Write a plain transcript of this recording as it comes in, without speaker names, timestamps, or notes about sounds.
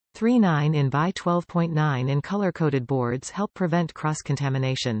3 9 in by 12.9 in color-coded boards help prevent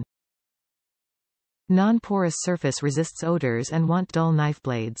cross-contamination. Non-porous surface resists odors and want dull knife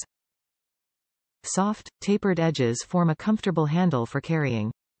blades. Soft, tapered edges form a comfortable handle for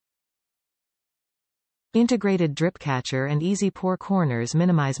carrying. Integrated drip catcher and easy pour corners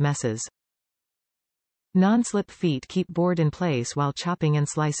minimize messes. Non-slip feet keep board in place while chopping and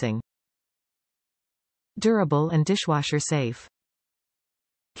slicing. Durable and dishwasher safe.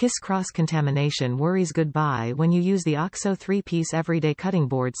 Kiss cross-contamination worries goodbye when you use the OXO 3-piece everyday cutting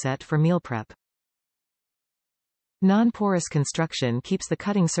board set for meal prep. Non-porous construction keeps the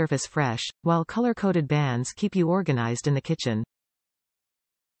cutting surface fresh, while color-coded bands keep you organized in the kitchen.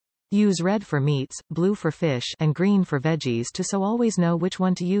 Use red for meats, blue for fish, and green for veggies so always know which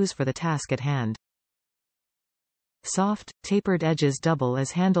one to use for the task at hand. Soft, tapered edges double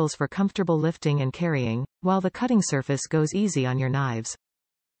as handles for comfortable lifting and carrying, while the cutting surface goes easy on your knives.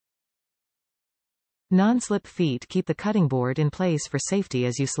 Non-slip feet keep the cutting board in place for safety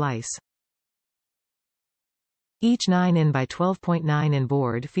as you slice. Each 9 in by 12.9 in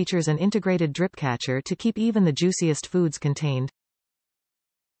board features an integrated drip catcher to keep even the juiciest foods contained.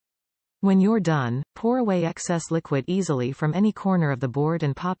 When you're done, pour away excess liquid easily from any corner of the board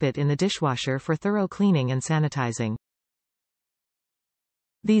and pop it in the dishwasher for thorough cleaning and sanitizing.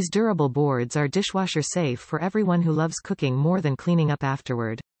 These durable boards are dishwasher safe for everyone who loves cooking more than cleaning up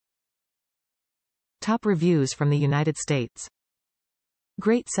afterward. Top reviews from the United States.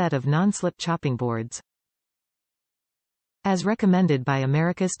 Great set of non-slip chopping boards. As recommended by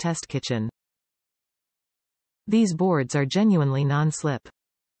America's Test Kitchen. These boards are genuinely non-slip.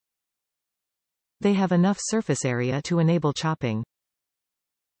 They have enough surface area to enable chopping.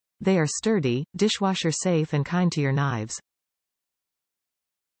 They are sturdy, dishwasher safe and kind to your knives.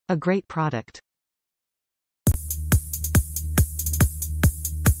 A great product.